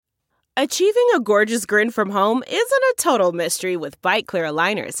Achieving a gorgeous grin from home isn't a total mystery with Bite Clear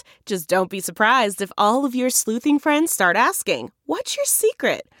aligners. Just don't be surprised if all of your sleuthing friends start asking, "What's your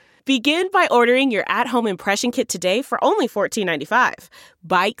secret?" Begin by ordering your at-home impression kit today for only $14.95.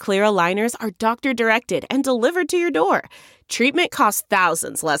 Bite Clear aligners are doctor-directed and delivered to your door. Treatment costs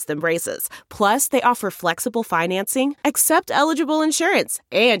thousands less than braces. Plus, they offer flexible financing, accept eligible insurance,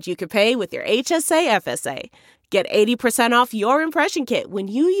 and you can pay with your HSA FSA. Get 80% off your impression kit when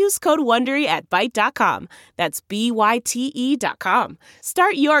you use code WONDERY at Byte.com. That's BYTE.com.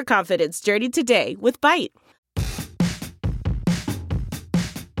 Start your confidence journey today with Byte.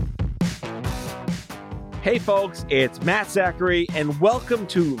 Hey folks, it's Matt Zachary, and welcome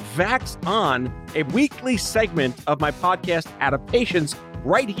to Vax On, a weekly segment of my podcast Adaptations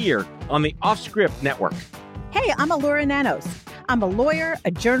right here on the Off Script Network. Hey, I'm Allura Nanos. I'm a lawyer,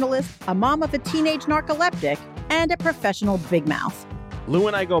 a journalist, a mom of a teenage narcoleptic, and a professional big mouth. Lou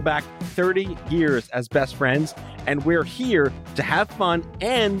and I go back 30 years as best friends, and we're here to have fun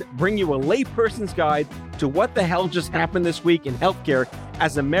and bring you a layperson's guide to what the hell just happened this week in healthcare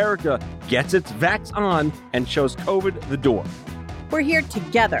as America gets its Vax on and shows COVID the door. We're here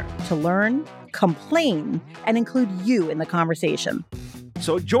together to learn, complain, and include you in the conversation.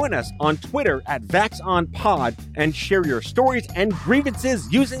 So join us on Twitter at VaxOnPod and share your stories and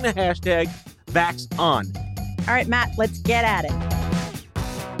grievances using the hashtag VaxOn. All right, Matt, let's get at it.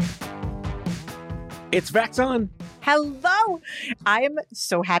 It's Vax On. Hello. I am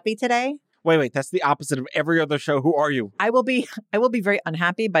so happy today. Wait, that's the opposite of every other show. Who are you? I will be very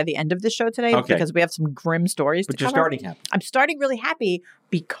unhappy by the end of the show today because we have some grim stories to cover. But you're starting happy. I'm starting really happy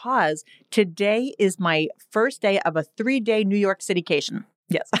because today is my first day of a 3-day New York Citycation.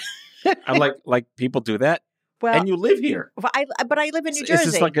 Yes. I'm like people do that? Well, and you live here. But I live in New Jersey.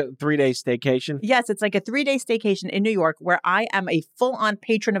 Is this like a 3-day staycation? Yes, it's like a 3-day staycation in New York where I am a full-on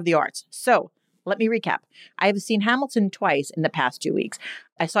patron of the arts. So let me recap. I have seen Hamilton twice in the past 2 weeks.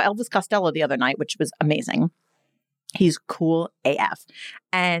 I saw Elvis Costello the other night, which was amazing. He's cool AF.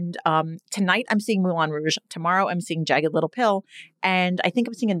 And tonight I'm seeing Moulin Rouge. Tomorrow I'm seeing Jagged Little Pill. And I think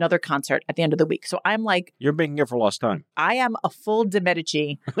I'm seeing another concert at the end of the week. So I'm like... You're making it for lost time. I am a full de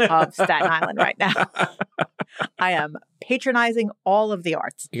Medici of Staten Island right now. I am patronizing all of the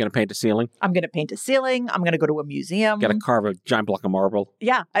arts. You're going to paint a ceiling? I'm going to paint a ceiling. I'm going to go to a museum. Got to carve a giant block of marble?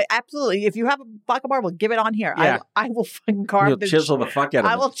 Yeah, absolutely. If you have a block of marble, give it on here. Yeah. I will fucking carve You'll chisel the fuck out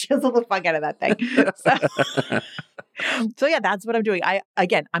of it. I will chisel the fuck out of that thing. So yeah, that's what I'm doing.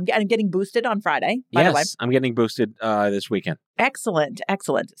 I'm getting boosted on Friday, by the way. I'm getting boosted this weekend. Excellent.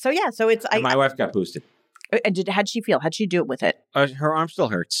 So yeah, so it's... my wife got boosted. And how'd she feel? How'd she do it with it? Her arm still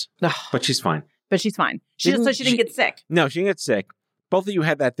hurts, but she's fine. But she's fine. She didn't get sick. No, she didn't get sick. Both of you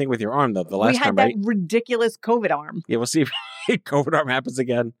had that thing with your arm, though, the last time, right? We had that ridiculous COVID arm. Yeah, we'll see if COVID arm happens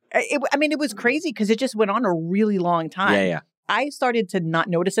again. It was crazy because it just went on a really long time. Yeah. I started to not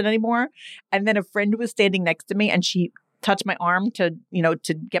notice it anymore. And then a friend was standing next to me and she touched my arm to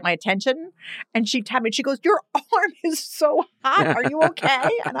get my attention. And she tapped me. She goes, "Your arm is so hot. Are you okay?"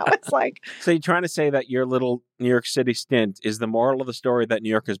 And I was like... So you're trying to say that your little New York City stint is the moral of the story that New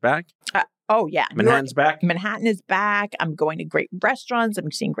York is back? Oh, yeah. Manhattan's back? Manhattan is back. I'm going to great restaurants.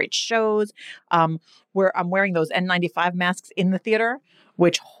 I'm seeing great shows. Where I'm wearing those N95 masks in the theater,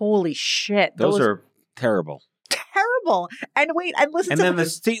 which, holy shit. Those are terrible. Terrible. And wait, and listen and then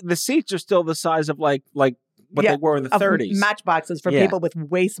the seats are still the size of like what they were in the 30s. Matchboxes for people with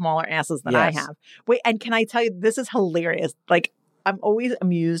way smaller asses than I have. Wait, and can I tell you, this is hilarious. Like, I'm always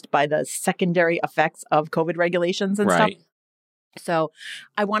amused by the secondary effects of COVID regulations and stuff. So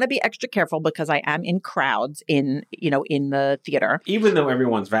I want to be extra careful because I am in crowds in the theater. Even though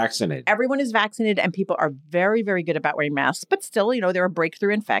everyone's vaccinated. Everyone is vaccinated and people are very, very good about wearing masks. But still, there are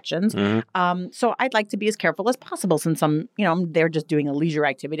breakthrough infections. Mm-hmm. So I'd like to be as careful as possible since I'm they're just doing a leisure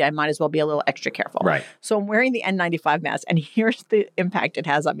activity. I might as well be a little extra careful. Right. So I'm wearing the N95 mask and here's the impact it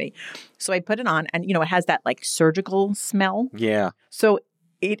has on me. So I put it on and, it has that like surgical smell. Yeah. So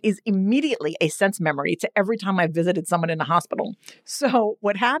it is immediately a sense memory to every time I visited someone in a hospital. So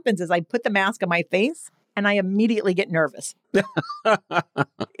what happens is I put the mask on my face and I immediately get nervous.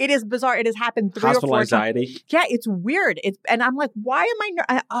 It is bizarre. It has happened 3 or 4 times. Hospital anxiety. Yeah, it's weird. And I'm like, why am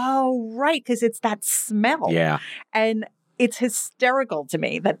I? Oh, right, because it's that smell. Yeah. And it's hysterical to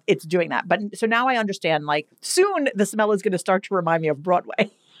me that it's doing that. But so now I understand, like, soon the smell is going to start to remind me of Broadway.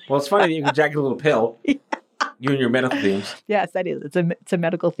 Well, it's funny that you can Jagged Little Pill. Yeah. You and your medical themes. Yes, that is. It's a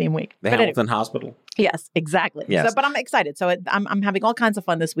medical theme week. The Hamilton Hospital. Yes, exactly. Yes. So, but I'm excited. So I'm having all kinds of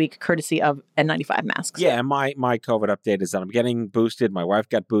fun this week, courtesy of N95 masks. Yeah, and my COVID update is that I'm getting boosted. My wife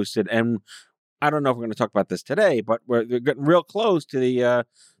got boosted, and I don't know if we're going to talk about this today, but we're getting real close to the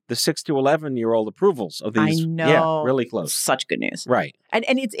the 6 to 11-year-old approvals of these. I know. Yeah, really close. Such good news. Right. And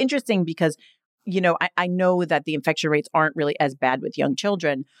it's interesting because, I know that the infection rates aren't really as bad with young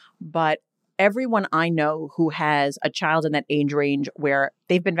children, but everyone I know who has a child in that age range where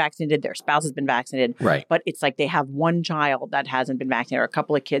they've been vaccinated, their spouse has been vaccinated, Right. but it's like they have one child that hasn't been vaccinated or a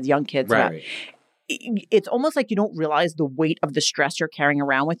couple of kids, young kids. Right. It's almost like you don't realize the weight of the stress you're carrying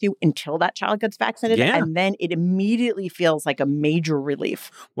around with you until that child gets vaccinated. Yeah. And then it immediately feels like a major relief.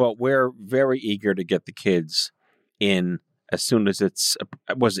 Well, we're very eager to get the kids in as soon as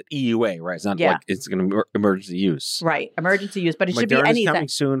was it EUA, right? It's not like it's going to be emergency use. Right. Emergency use, but it should be Moderna's anything. coming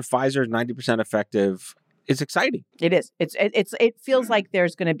soon. Pfizer is 90% effective. It's exciting. It is. It feels like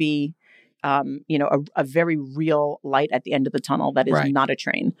there's going to be, a very real light at the end of the tunnel that is not a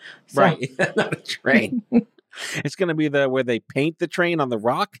train. So, right. Not a train. It's going to be where they paint the train on the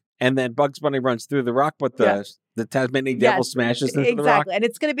rock and then Bugs Bunny runs through the rock, but the Tasmanian devil smashes into the rock. Exactly. And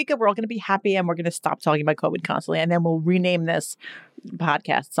it's going to be good. We're all going to be happy and we're going to stop talking about COVID constantly. And then we'll rename this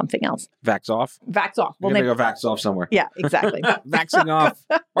podcast something else. Vax off? Vax off. We're going to go vax off somewhere. Yeah, exactly. Vaxing off.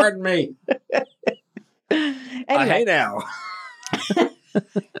 Pardon me. Anyway. Hey now.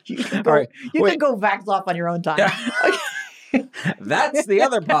 You can go vax off on your own time. That's the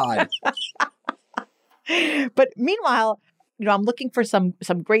other pod. But meanwhile, I'm looking for some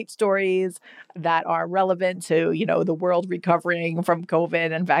great stories that are relevant to, the world recovering from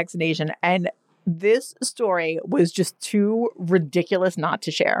COVID and vaccination. And this story was just too ridiculous not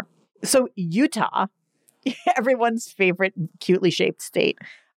to share. So Utah, everyone's favorite cutely shaped state,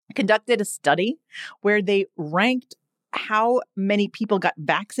 conducted a study where they ranked how many people got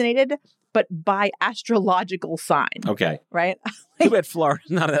vaccinated, but by astrological sign. Okay. Right? Too bad Florida's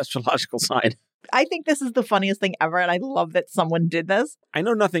not an astrological sign. I think this is the funniest thing ever, and I love that someone did this. I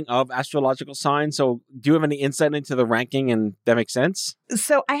know nothing of astrological signs, so do you have any insight into the ranking, and that makes sense?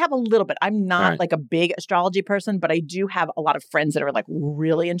 So I have a little bit. I'm not like a big astrology person, but I do have a lot of friends that are like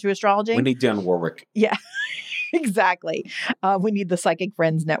really into astrology. We need Dionne Warwick. Yeah. Exactly. We need the Psychic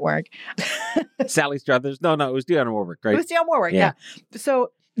Friends Network. Sally Struthers. No, it was Dionne Warwick, right? It was Dionne Warwick, yeah.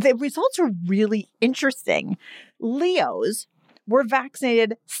 So the results are really interesting. Leos were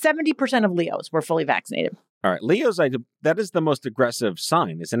vaccinated. 70% of Leos were fully vaccinated. All right. Leo's, that is the most aggressive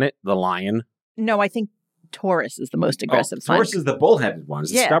sign, isn't it? The lion. No, I think Taurus is the most aggressive sign. Taurus is the bullheaded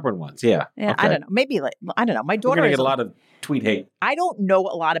ones, the stubborn ones. Yeah. Yeah. Okay. I don't know. Maybe I don't know. My daughter We're going to get a lot of tweet hate. I don't know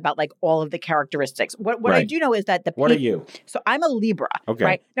a lot about like all of the characteristics. What I do know is that What are you? So I'm a Libra. Okay.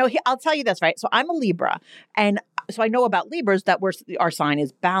 Right. No, I'll tell you this, right? So I'm a Libra. And so I know about Libras that our sign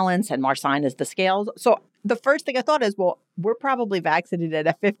is balance and our sign is the scales. So the first thing I thought is, well, we're probably vaccinated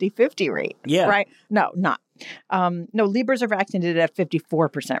at a 50-50 rate. Yeah. Right? No, not. No, Libras are vaccinated at a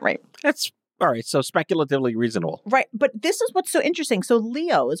 54% rate. That's all right. So speculatively reasonable. Right. But this is what's so interesting. So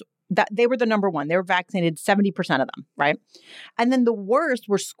Leos, that they were the number one. They were vaccinated 70% of them. Right. And then the worst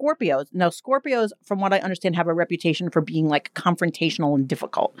were Scorpios. Now, Scorpios, from what I understand, have a reputation for being like confrontational and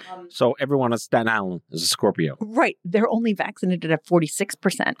difficult. So everyone on Staten Island is a Scorpio. Right. They're only vaccinated at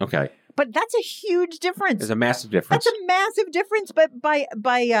 46%. Okay. But that's a huge difference. There's a massive difference. That's a massive difference, but by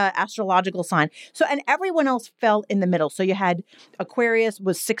astrological sign. So, and everyone else fell in the middle. So you had Aquarius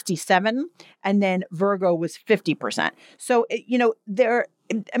was 67, and then Virgo was 50%. So,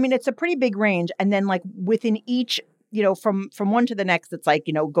 it's a pretty big range. And then like within each, from one to the next, it's like,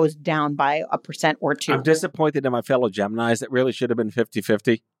 goes down by 1% or 2%. I'm disappointed in my fellow Geminis. That really should have been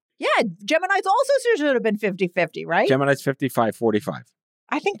 50-50. Yeah. Gemini's also should have been 50-50, right? Gemini's 55-45.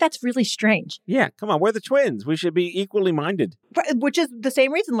 I think that's really strange. Yeah, come on. We're the twins. We should be equally minded. Which is the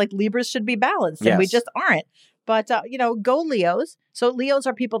same reason, like Libras should be balanced, and we just aren't. But, go Leos. So Leos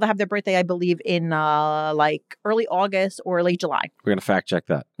are people that have their birthday, I believe, in like early August or late July. We're going to fact check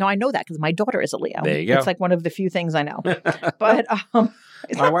that. No, I know that because my daughter is a Leo. There you go. It's like one of the few things I know. But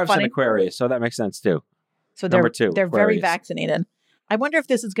my wife's an Aquarius, so that makes sense too. So Number 2, they're Aquarius. very vaccinated. I wonder if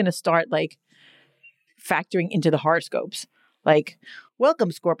this is going to start like factoring into the horoscopes. Like,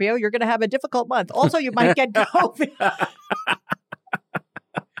 welcome, Scorpio. You're going to have a difficult month. Also, you might get COVID.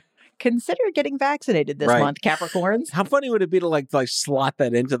 Consider getting vaccinated this month, Capricorns. How funny would it be to like slot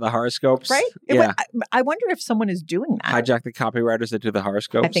that into the horoscopes? Right? Yeah. I wonder if someone is doing that. Hijack the copywriters that do the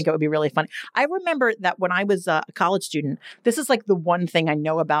horoscopes. I think it would be really funny. I remember that when I was a college student, this is like the one thing I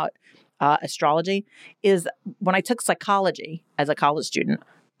know about astrology is when I took psychology as a college student,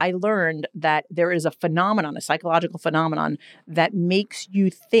 I learned that there is a phenomenon, a psychological phenomenon that makes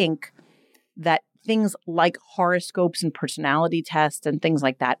you think that things like horoscopes and personality tests and things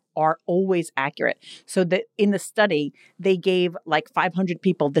like that are always accurate. So that in the study, they gave like 500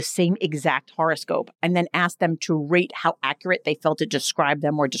 people the same exact horoscope and then asked them to rate how accurate they felt it described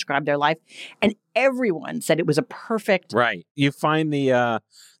them or described their life. And everyone said it was a perfect. Right. You find the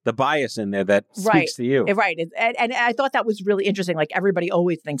bias in there that speaks to you. Right. And I thought that was really interesting. Like everybody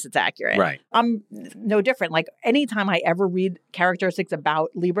always thinks it's accurate. Right. I'm no different. Like anytime I ever read characteristics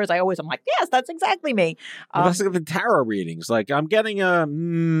about Libras, I'm like, yes, that's exactly me. Let's look at the tarot readings. Like I'm getting a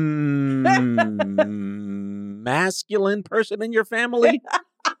masculine person in your family.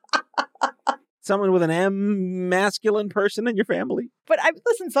 Someone with an M, masculine person in your family. But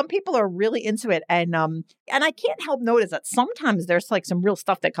listen, some people are really into it. And I can't help notice that sometimes there's like some real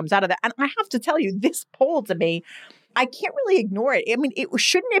stuff that comes out of that. And I have to tell you, this poll to me, I can't really ignore it. I mean,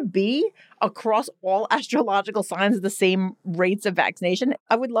 shouldn't it be across all astrological signs the same rates of vaccination?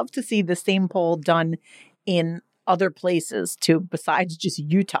 I would love to see the same poll done in other places too, besides just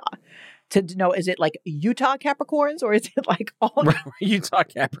Utah. To know, is it like Utah Capricorns or is it like all Utah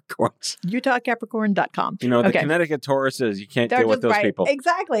Capricorns? UtahCapricorn.com. You know, the Connecticut Tauruses, you can't deal with those people.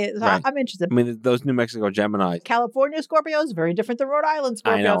 Exactly. So I'm interested. I mean, those New Mexico Geminis. California Scorpios, very different than Rhode Island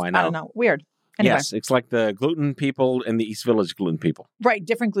Scorpios. I know. I don't know. Weird. Anyway. Yes, it's like the gluten people and the East Village gluten people. Right,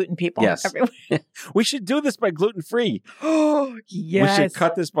 different gluten people. Yes. We should do this by gluten-free. Oh, yes. We should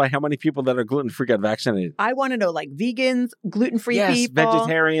cut this by how many people that are gluten-free got vaccinated. I want to know, like, vegans, gluten-free people.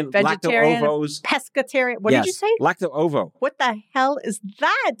 Vegetarian, lacto-ovos. Pescatarian. What did you say? Lacto-ovo. What the hell is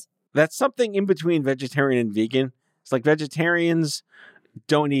that? That's something in between vegetarian and vegan. It's like vegetarians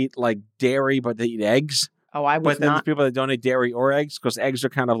don't eat, like, dairy, but they eat eggs. Oh, I was But then not. there's people that don't eat dairy or eggs because eggs are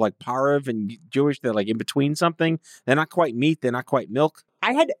kind of like parv and Jewish. They're like in between something. They're not quite meat. They're not quite milk.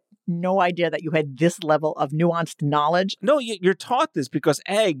 I had no idea that you had this level of nuanced knowledge. No, you're taught this because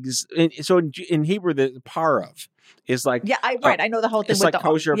eggs. So in Hebrew, the parv is like I know the whole thing. It's with like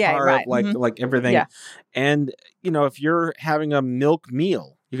kosher parv, like everything. Yeah. And if you're having a milk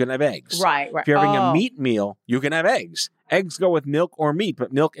meal, you can have eggs. Right. If you're having a meat meal, you can have eggs. Eggs go with milk or meat,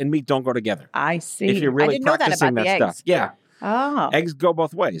 but milk and meat don't go together. I see. If you're really I didn't know that practicing about the that eggs. stuff. Yeah. Oh. Eggs go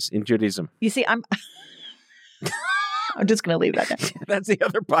both ways in Judaism. You see, I'm just going to leave that there. That's the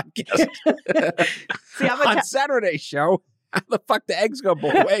other podcast. See, on Saturday's show. How the fuck the eggs go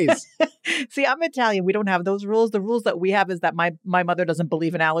both ways? See, I'm Italian. We don't have those rules. The rules that we have is that my mother doesn't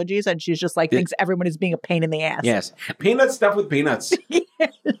believe in allergies, and she's just like thinks everyone is being a pain in the ass. Yes, peanut stuff with peanuts.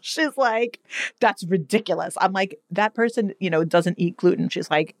 She's like, that's ridiculous. I'm like, that person, doesn't eat gluten. She's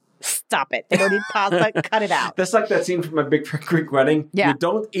like, stop it. They don't eat pasta. Cut it out. That's like that scene from A Big Greek Wedding. Yeah. You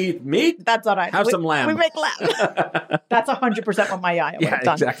don't eat meat? That's all right. Have some lamb. We make lamb. That's 100% what my yaya would have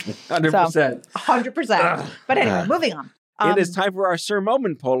done. Exactly. 100%. So, 100%. But anyway, moving on. It is time for our Sir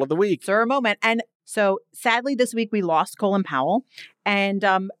Moment poll of the week. Sir Moment. And so sadly this week we lost Colin Powell. And,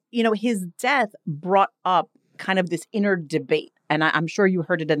 his death brought up kind of this inner debate. And I'm sure you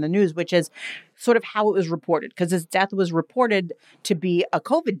heard it in the news, which is sort of how it was reported. Because his death was reported to be a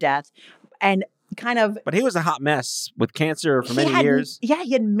COVID death. And kind of... But he was a hot mess with cancer for many years. Yeah,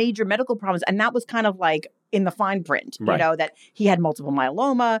 he had major medical problems. And that was kind of like in the fine print, that he had multiple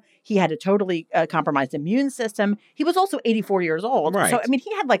myeloma. He had a totally compromised immune system. He was also 84 years old. Right. So, I mean,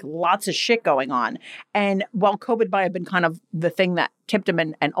 he had like lots of shit going on. And while COVID might have been kind of the thing that tipped him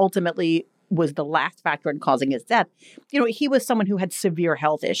and ultimately was the last factor in causing his death, he was someone who had severe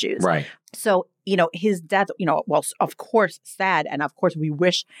health issues. Right. So, his death, well, of course, sad. And of course, we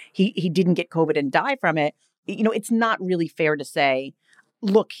wish he didn't get COVID and die from it. It's not really fair to say,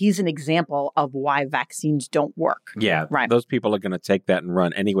 look, he's an example of why vaccines don't work. Yeah. Right. Those people are going to take that and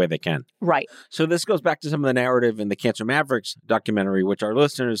run any way they can. Right. So this goes back to some of the narrative in the Cancer Mavericks documentary, which our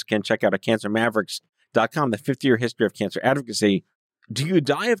listeners can check out at cancermavericks.com, the 50-year history of cancer advocacy. Do you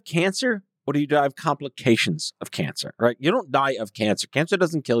die of cancer? Or do you die of complications of cancer, right? You don't die of cancer. Cancer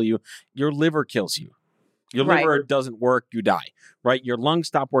doesn't kill you. Your liver kills you. Your liver doesn't work, you die, right? Your lungs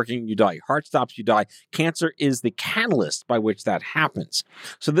stop working, you die. Your heart stops, you die. Cancer is the catalyst by which that happens.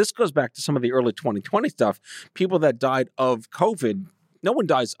 So this goes back to some of the early 2020 stuff. People that died of COVID, no one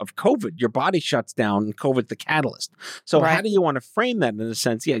dies of COVID. Your body shuts down and COVID's the catalyst. So how do you want to frame that in a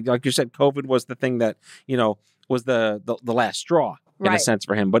sense? Yeah, like you said, COVID was the thing that, was the last straw. In a sense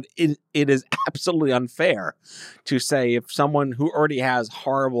for him. But it is absolutely unfair to say if someone who already has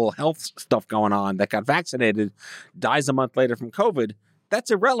horrible health stuff going on that got vaccinated dies a month later from COVID, that's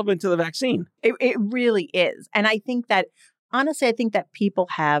irrelevant to the vaccine. It really is. And I think that honestly, I think that people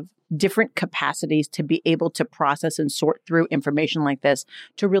have different capacities to be able to process and sort through information like this,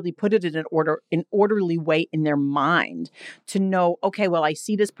 to really put it in an orderly way in their mind, to know, okay, well, I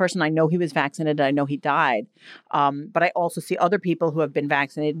see this person, I know he was vaccinated, I know he died. But I also see other people who have been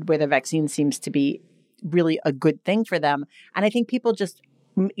vaccinated where the vaccine seems to be really a good thing for them. And I think people just,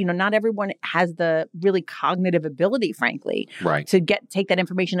 not everyone has the really cognitive ability, frankly, to take that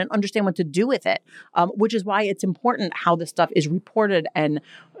information and understand what to do with it, which is why it's important how this stuff is reported and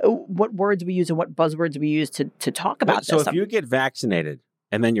what words we use and what buzzwords we use to talk about this. So if you get vaccinated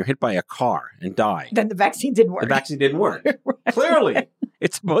and then you're hit by a car and die, then the vaccine didn't work. The vaccine didn't work. Right. Clearly,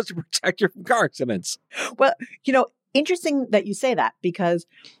 it's supposed to protect you from car accidents. Well, interesting that you say that, because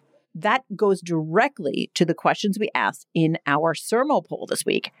that goes directly to the questions we asked in our Sermo poll this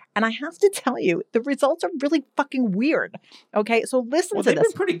week. And I have to tell you, the results are really fucking weird. Okay, so listen to this. They've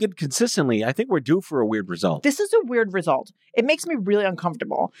been pretty good consistently. I think we're due for a weird result. This is a weird result. It makes me really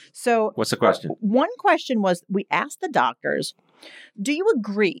uncomfortable. So what's the question? One question was, we asked the doctors, do you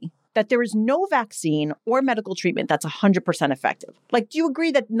agree that there is no vaccine or medical treatment that's 100% effective? Like, do you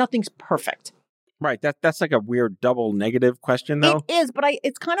agree that nothing's perfect? Right. That's like a weird double negative question, though. It is, but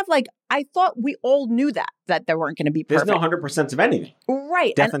it's kind of like, I thought we all knew that there weren't going to be perfect. There's no 100% of anything.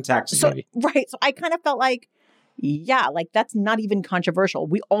 Right. Death and taxes, maybe. Right. So I kind of felt like, yeah, like that's not even controversial.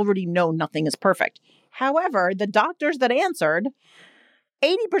 We already know nothing is perfect. However, the doctors that answered,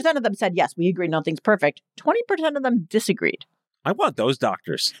 80% of them said, yes, we agree nothing's perfect. 20% of them disagreed. I want those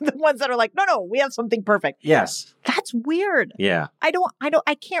doctors. The ones that are like, no, we have something perfect. Yes. That's weird. Yeah. I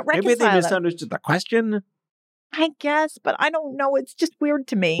can't reconcile Maybe they misunderstood the question. I guess, but I don't know. It's just weird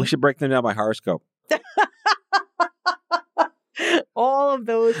to me. We should break them down by horoscope. All of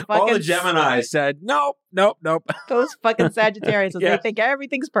those fucking... All the Geminis said, nope. Those fucking Sagittarius, they think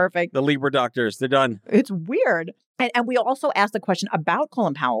everything's perfect. The Libra doctors, they're done. It's weird. And we also asked a question about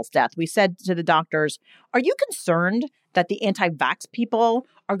Colin Powell's death. We said to the doctors, are you concerned that the anti-vax people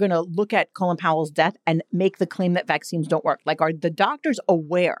are going to look at Colin Powell's death and make the claim that vaccines don't work? Like, are the doctors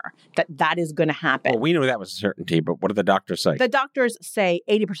aware that that is going to happen? Well, we knew that was a certainty, but what do the doctors say? The doctors say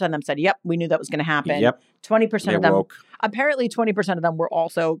 80% of them said, yep, we knew that was going to happen. Yep. 20% of them, woke. Apparently 20% of them were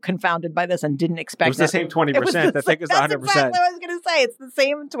also confounded by this and didn't expect it. Was the same 20% that think it's 100%. That's exactly what I was going to say. It's the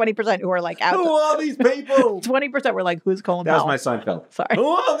same 20% who are like, out. Who are these people? 20% were like, who's Colin Powell? That was my Seinfeld. Sorry. Who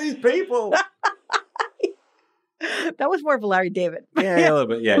are these people? That was more of a Larry David. Yeah, a little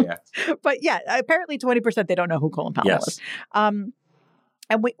bit. Yeah. But yeah, apparently 20% they don't know who Colin Powell is. And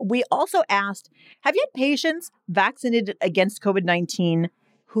we also asked, have you had patients vaccinated against COVID-19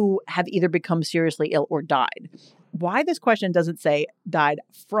 who have either become seriously ill or died? Why this question doesn't say died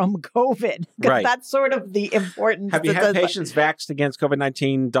from COVID, because that's sort of the importance. Have you had patients vaxxed against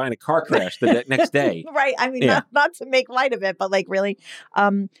COVID-19 die in a car crash the next day? Right. I mean, not to make light of it, but like really.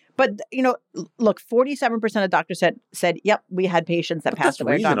 But, look, 47% of doctors said, yep, we had patients that passed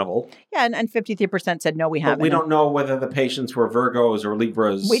away. That's reasonable. Yeah, and 53% said, no, we haven't. But we don't know whether the patients were Virgos or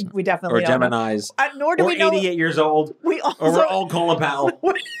Libras. We definitely or Geminis. Nor do we know. 88 years old. Or we're all Colin Powell.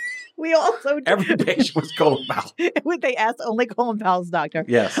 We also every patient was Colin Powell. They asked only Colin Powell's doctor.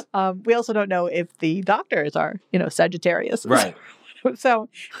 Yes. We also don't know if the doctors are, Sagittarius. Right. So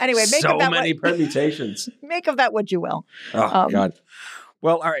anyway, make of that so many permutations. Make of that what you will. Oh God.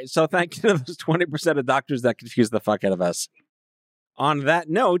 Well, all right. So thank you to those 20% of doctors that confuse the fuck out of us. On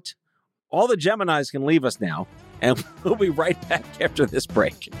that note, all the Geminis can leave us now, and we'll be right back after this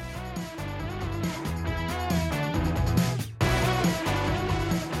break.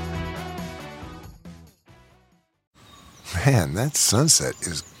 Man, that sunset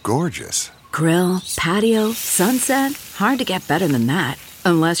is gorgeous. Grill, patio, sunset. Hard to get better than that.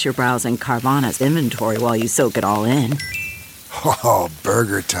 Unless you're browsing Carvana's inventory while you soak it all in. Oh,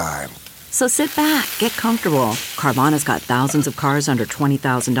 burger time. So sit back, get comfortable. Carvana's got thousands of cars under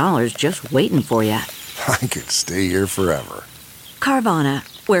 $20,000 just waiting for you. I could stay here forever. Carvana,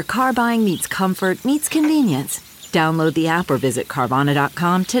 where car buying meets comfort, meets convenience. Download the app or visit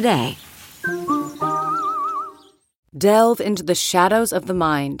Carvana.com today. Delve into the shadows of the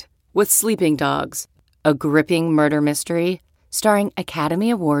mind with Sleeping Dogs, a gripping murder mystery starring Academy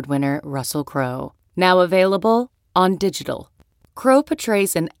Award winner Russell Crowe. Now available on digital. Crowe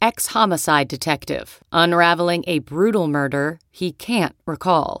portrays an ex-homicide detective unraveling a brutal murder he can't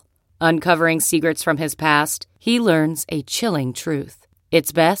recall. Uncovering secrets from his past, he learns a chilling truth.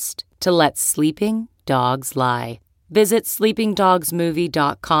 It's best to let sleeping dogs lie. Visit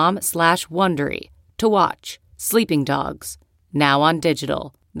sleepingdogsmovie.com/Wondery to watch Sleeping Dogs, now on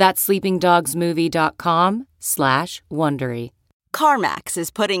digital. That's sleepingdogsmovie.com/Wondery. CarMax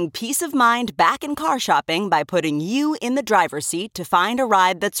is putting peace of mind back in car shopping by putting you in the driver's seat to find a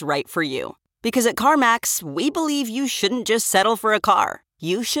ride that's right for you. Because at CarMax, we believe you shouldn't just settle for a car.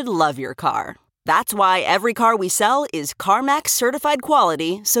 You should love your car. That's why every car we sell is CarMax certified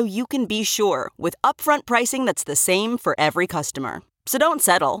quality, so you can be sure with upfront pricing that's the same for every customer. So don't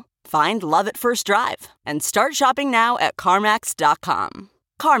settle. Find love at first drive and start shopping now at CarMax.com.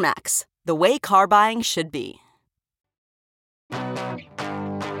 CarMax, the way car buying should be.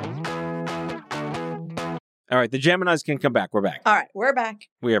 All right, the Geminis can come back. We're back. All right, we're back.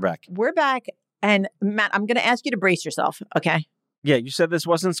 We are back. We're back. And Matt, I'm going to ask you to brace yourself, okay? Yeah, you said this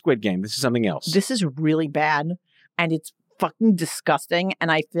wasn't Squid Game. This is something else. This is really bad, and it's fucking disgusting,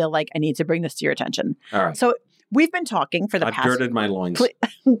 and I feel like I need to bring this to your attention. All right. So we've been talking for the I've past... girded my loins.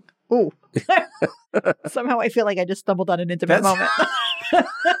 Ooh. Somehow I feel like I just stumbled on an intimate moment.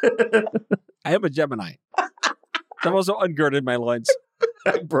 I am a Gemini. I've also ungirded my loins.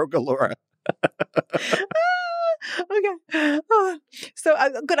 I broke Allura. Okay. So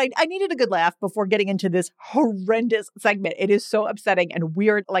good. I needed a good laugh before getting into this horrendous segment. It is so upsetting and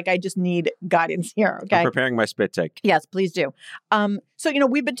weird. Like, I just need guidance here. Okay. I'm preparing my spit take. Yes, please do. So,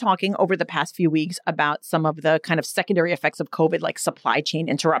 we've been talking over the past few weeks about some of the kind of secondary effects of COVID, like supply chain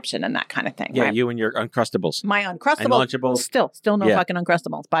interruption and that kind of thing. Yeah, right? you and your Uncrustables. My Uncrustables. And Lunchables. Still no fucking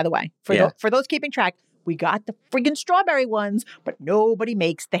Uncrustables, by the way. For those keeping track, we got the friggin' strawberry ones, but nobody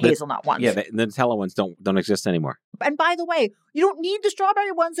makes the hazelnut ones. Yeah, the Nutella ones don't exist anymore. And by the way, you don't need the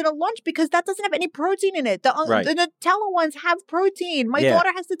strawberry ones in a lunch because that doesn't have any protein in it. The Nutella ones have protein. My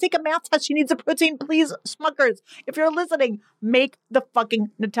daughter has to take a math test. She needs a protein. Please, Smuckers, if you're listening, make the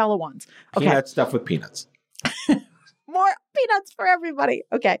fucking Nutella ones. Okay. Peanut stuff with peanuts. More peanuts for everybody.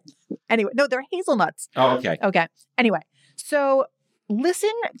 Okay. Anyway, no, they're hazelnuts. Oh, okay. Okay. Anyway, so...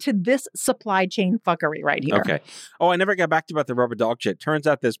 listen to this supply chain fuckery right here. Okay. Oh, I never got back to about the rubber dog shit. Turns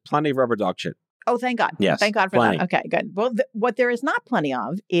out there's plenty of rubber dog shit. Oh, thank God. Yes. Thank God for plenty. that. Okay, good. Well, what there is not plenty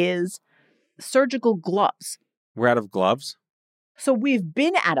of is surgical gloves. We're out of gloves? So we've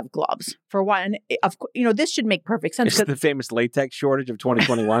been out of gloves for a while. And, this should make perfect sense. It's the famous latex shortage of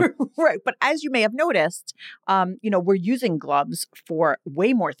 2021. Right. But as you may have noticed, we're using gloves for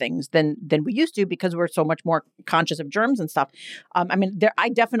way more things than we used to because we're so much more conscious of germs and stuff. I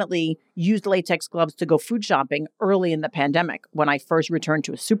definitely used latex gloves to go food shopping early in the pandemic. When I first returned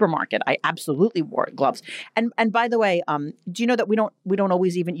to a supermarket, I absolutely wore gloves. And by the way, do you know that we don't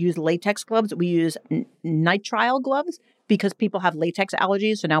always even use latex gloves? We use nitrile gloves. Because people have latex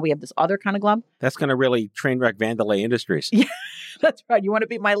allergies, so now we have this other kind of glove. That's going to really train wreck Vandalay Industries. Yeah, that's right. You want to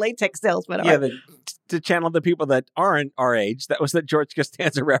be my latex salesman. Yeah, to channel the people that aren't our age. That was the George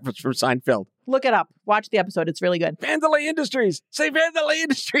Costanza reference from Seinfeld. Look it up. Watch the episode. It's really good. Vandalay Industries. Say Vandalay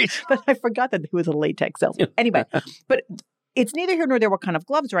Industries. But I forgot that he was a latex salesman. Anyway, but it's neither here nor there what kind of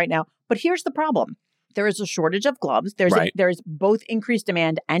gloves right now. But here's the problem. There is a shortage of gloves. There's both increased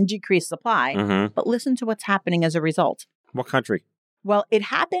demand and decreased supply. Mm-hmm. But listen to what's happening as a result. What country? Well, it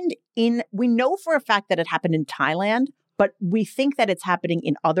happened we know for a fact that it happened in Thailand, but we think that it's happening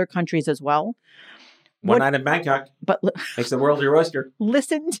in other countries as well. One night in Bangkok. But makes the world your oyster.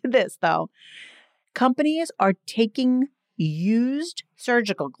 Listen to this, though. Companies are taking used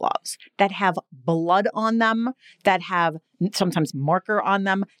surgical gloves that have blood on them, that have sometimes marker on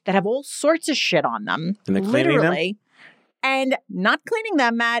them, that have all sorts of shit on them. And they're cleaning them? And not cleaning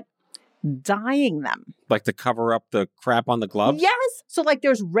them, Matt, dyeing them. Like to cover up the crap on the gloves? Yes. So like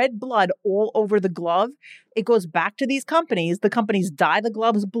there's red blood all over the glove. It goes back to these companies. The companies dye the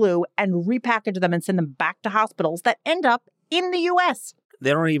gloves blue and repackage them and send them back to hospitals that end up in the U.S. They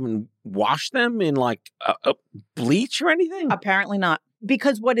don't even wash them in like bleach or anything? Apparently not.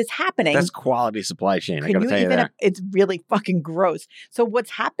 Because what is happening... That's quality supply chain, I got to tell you that. It's really fucking gross. So what's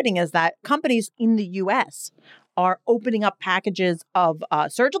happening is that companies in the U.S. are opening up packages of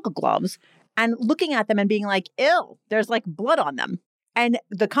surgical gloves and looking at them and being like, ew, there's like blood on them. And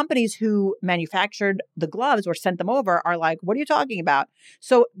the companies who manufactured the gloves or sent them over are like, what are you talking about?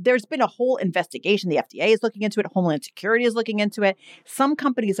 So there's been a whole investigation. The FDA is looking into it. Homeland Security is looking into it. Some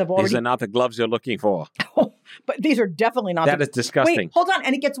companies have already... These are not the gloves you're looking for. But these are definitely not... That is disgusting. Wait, hold on.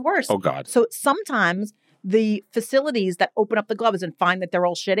 And it gets worse. Oh, God. So sometimes the facilities that open up the gloves and find that they're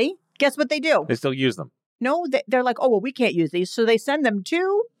all shitty, guess what they do? They still use them. No, they're like, oh, well, we can't use these. So they send them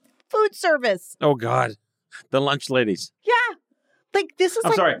to food service. Oh, God. The lunch ladies. Yeah. Like, this is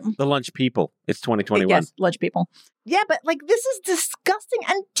I'm like... sorry, the lunch people. It's 2021. Yes, lunch people. Yeah, but like, this is disgusting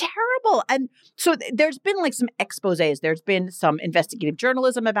and terrible. And so there's been like some exposés. There's been some investigative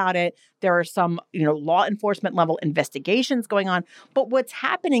journalism about it. There are some, law enforcement level investigations going on. But what's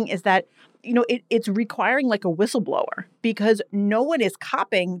happening is that, it's requiring like a whistleblower because no one is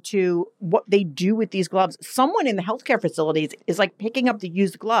copping to what they do with these gloves. Someone in the healthcare facilities is like picking up the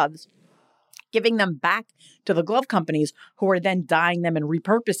used gloves, giving them back to the glove companies who are then dyeing them and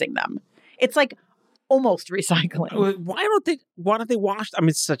repurposing them. It's like almost recycling. Why don't they wash? I mean,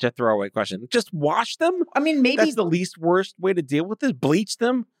 it's such a throwaway question. Just wash them? I mean, maybe that's the least worst way to deal with this. Bleach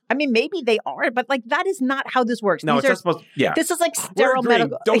them? I mean, maybe they are, but like that is not how this works. No, it's not supposed to. Yeah. This is like sterile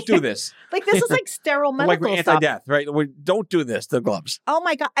medical. Don't do this. Like this is like sterile medical like we're stuff. anti-death, right? Don't do this, the gloves. Oh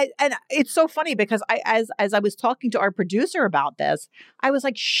my God. And it's so funny because as I was talking to our producer about this, I was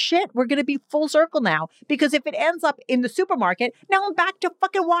like, shit, we're going to be full circle now. Because if it ends up in the supermarket, now I'm back to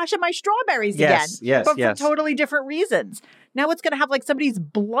fucking washing my strawberries again. Yes, but for totally different reasons. Now it's going to have like somebody's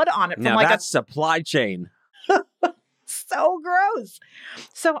blood on it. From Now like that's supply chain. So gross.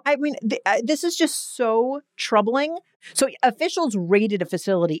 So, I mean, this is just so troubling. So officials raided a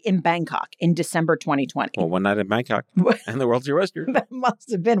facility in Bangkok in December 2020. Well, one night in Bangkok and the world's your oyster. That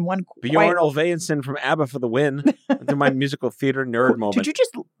must have been one Bjorn Ulvaeusson from ABBA for the win. To my musical theater nerd moment. Did you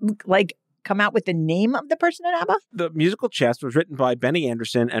just like come out with the name of the person in ABBA? The musical Chess was written by Benny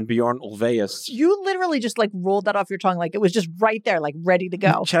Anderson and Bjorn Ulvaeus. You literally just like rolled that off your tongue like it was just right there, like ready to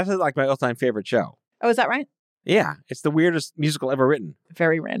go. Chess is like my all-time favorite show. Oh, is that right? Yeah, it's the weirdest musical ever written.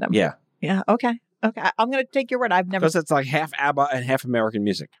 Very random. Yeah. Yeah, okay. I'm going to take your word. I've never... Because it's like half ABBA and half American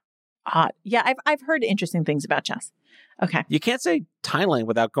music. Yeah, I've heard interesting things about Chess. Okay. You can't say Thailand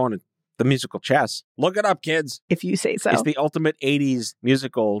without going to the musical Chess. Look it up, kids. If you say so. It's the ultimate 80s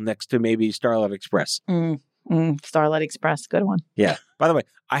musical next to maybe Starlight Express. Starlight Express, good one. Yeah. By the way,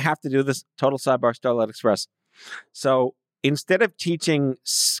 I have to do this. Total sidebar, Starlight Express. So instead of teaching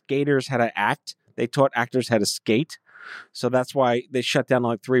skaters how to act, they taught actors how to skate. So that's why they shut down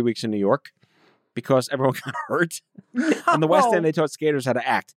like 3 weeks in New York because everyone got hurt. No. On the West End, they taught skaters how to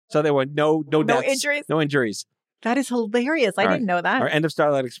act. So there were no deaths, injuries? No injuries. That is hilarious. I didn't know that. Our end of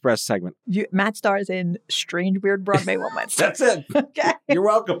Starlight Express segment. Matt stars in Strange Weird Broadway Moments. That's it. Okay. You're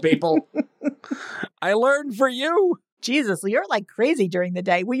welcome, people. I learned for you. Jesus, you're like crazy during the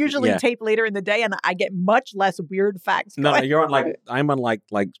day. We usually tape later in the day, and I get much less weird facts. No, you're on I'm on like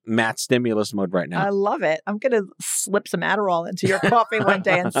Matt stimulus mode right now. I love it. I'm gonna slip some Adderall into your coffee one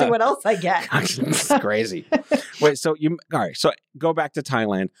day and see what else I get. It's crazy. Wait, so all right? So go back to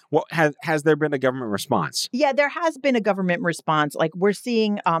Thailand. What has there been a government response? Yeah, there has been a government response. Like we're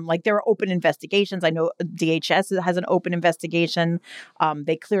seeing, like there are open investigations. I know DHS has an open investigation.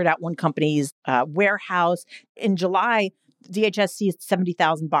 They cleared out one company's warehouse in July. DHS seized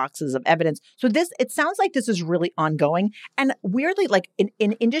 70,000 boxes of evidence. So it sounds like this is really ongoing. And weirdly, like an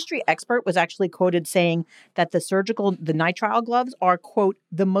industry expert was actually quoted saying that the nitrile gloves are, quote,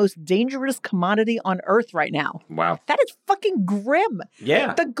 the most dangerous commodity on earth right now. Wow. That is fucking grim.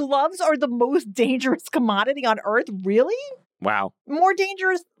 Yeah. The gloves are the most dangerous commodity on earth. Really? Wow. More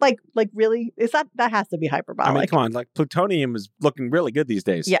dangerous? Like really? Is that has to be hyperbolic? I mean, come on. Like plutonium is looking really good these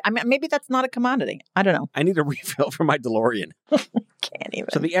days. Yeah. I mean, maybe that's not a commodity. I don't know. I need a refill for my DeLorean. Can't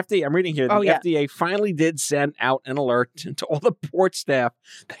even. So the FDA, I'm reading here, the FDA finally did send out an alert to all the port staff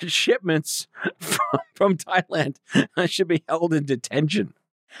that shipments from Thailand should be held in detention.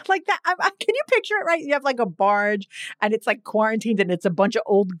 Like that. Can you picture it, right? You have like a barge and it's like quarantined and it's a bunch of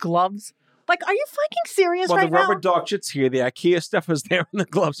old gloves. Like, are you fucking serious right now? Well, the rubber dog shit's here. The IKEA stuff is there and the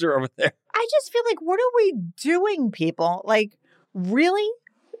gloves are over there. I just feel like, what are we doing, people? Like, really?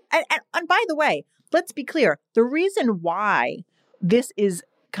 And by the way, let's be clear. The reason why this is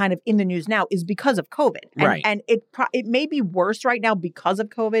kind of in the news now is because of COVID. Right. And it may be worse right now because of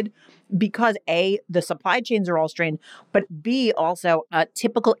COVID, because A, the supply chains are all strained, but B, also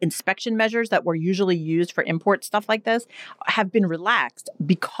typical inspection measures that were usually used for import stuff like this have been relaxed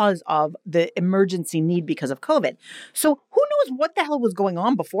because of the emergency need because of COVID. So who knows what the hell was going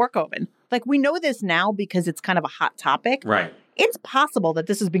on before COVID? Like, we know this now because it's kind of a hot topic. Right. It's possible that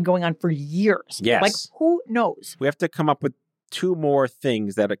this has been going on for years. Yes. Like, who knows? We have to come up with 2 more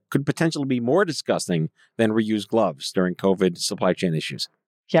things that could potentially be more disgusting than reused gloves during COVID supply chain issues.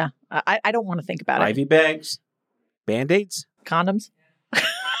 Yeah. I don't want to think about it. IV bags, Band-Aids, condoms,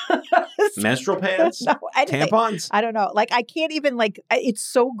 menstrual pads, no, tampons. I don't know. Like, I can't even it's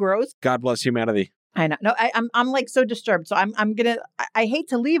so gross. God bless humanity. I know. No, I'm like so disturbed. So I hate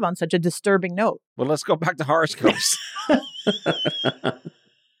to leave on such a disturbing note. Well, let's go back to horoscopes.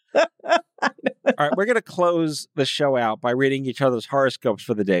 All All right, we're going to close the show out by reading each other's horoscopes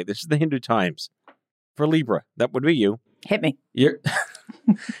for the day. This is the Hindu Times. For Libra, that would be you. Hit me. Your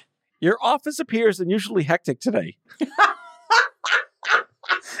office appears unusually hectic today.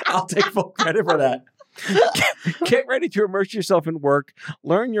 I'll take full credit for that. Get ready to immerse yourself in work.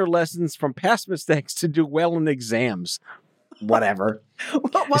 Learn your lessons from past mistakes to do well in exams. Whatever.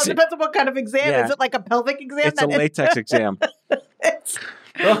 Well, it depends on what kind of exam. Yeah. Is it like a pelvic exam? It's a latex exam.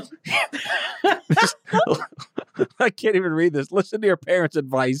 I can't even read this. Listen to your parents'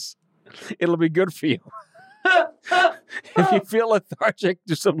 advice. It'll be good for you. If you feel lethargic,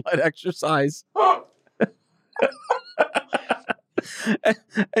 do some light exercise.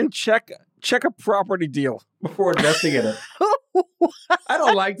 and check a property deal before investing in it. I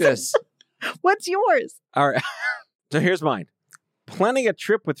don't like this. What's yours? All right. So here's mine. Planning a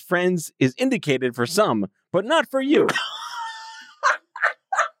trip with friends is indicated for some, but not for you.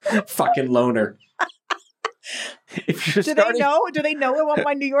 Fucking loner. Do they know? Do they know about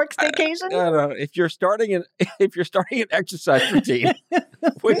my New York staycation? I don't know. If you're starting an exercise routine,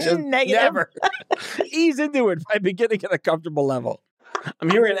 which is never, ease into it by beginning at a comfortable level. I'm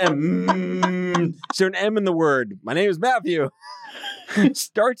hearing an M. Is there an M in the word? My name is Matthew.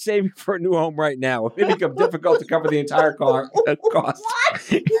 Start saving for a new home right now. It may become difficult to cover the entire cost. What?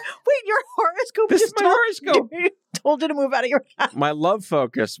 Wait, your horoscope? This is my horoscope. Told you to move out of your house. My love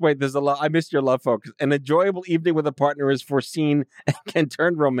focus. Wait, there's a lot. I missed your love focus. An enjoyable evening with a partner is foreseen and can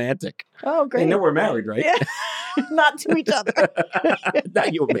turn romantic. Oh, great. They know we're married, right? Yeah. Not to each other.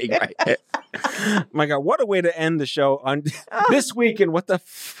 Not you and me, right? My God, what a way to end the show on this weekend. What the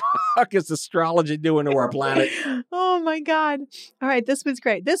fuck is astrology doing to our planet? Oh, my God. All right. This was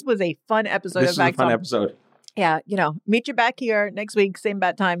great. This was a fun episode This of was a Vax fun On. episode. Yeah. Meet you back here next week. Same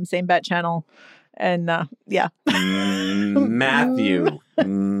bat time, same bat channel. And yeah. Matthew.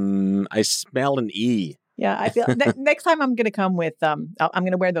 I smell an E. Yeah, I feel next time I'm going to come with I'm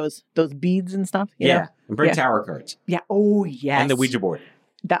going to wear those beads and stuff. You know? And bring tarot cards. Yeah. Oh, yes. And the Ouija board.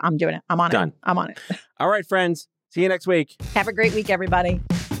 I'm doing it. I'm on Done. it. I'm on it. All right, friends. See you next week. Have a great week, everybody.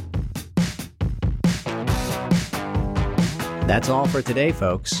 That's all for today,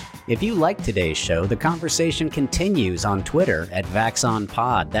 folks. If you like today's show, the conversation continues on Twitter at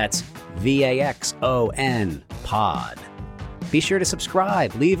VaxOnPod. That's VAXON Pod. Be sure to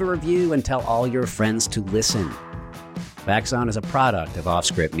subscribe, leave a review, and tell all your friends to listen. Vax On is a product of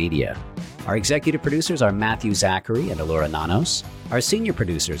Offscript Media. Our executive producers are Matthew Zachary and Alora Nanos. Our senior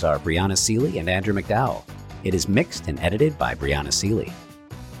producers are Brianna Seeley and Andrew McDowell. It is mixed and edited by Brianna Seeley.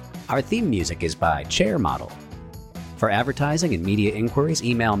 Our theme music is by Chair Model. For advertising and media inquiries,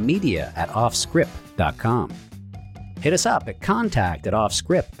 email media@offscript.com. Hit us up at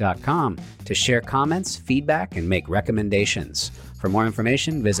contact@offscript.com to share comments, feedback, and make recommendations. For more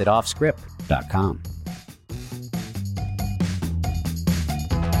information, visit offscript.com.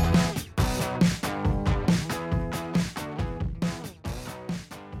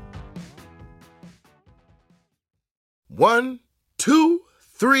 One, 2,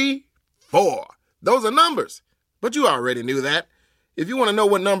 3, 4. Those are numbers. But you already knew that. If you want to know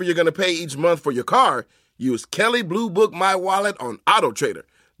what number you're going to pay each month for your car, use Kelley Blue Book My Wallet on Auto Trader.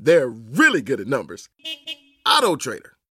 They're really good at numbers. Auto Trader.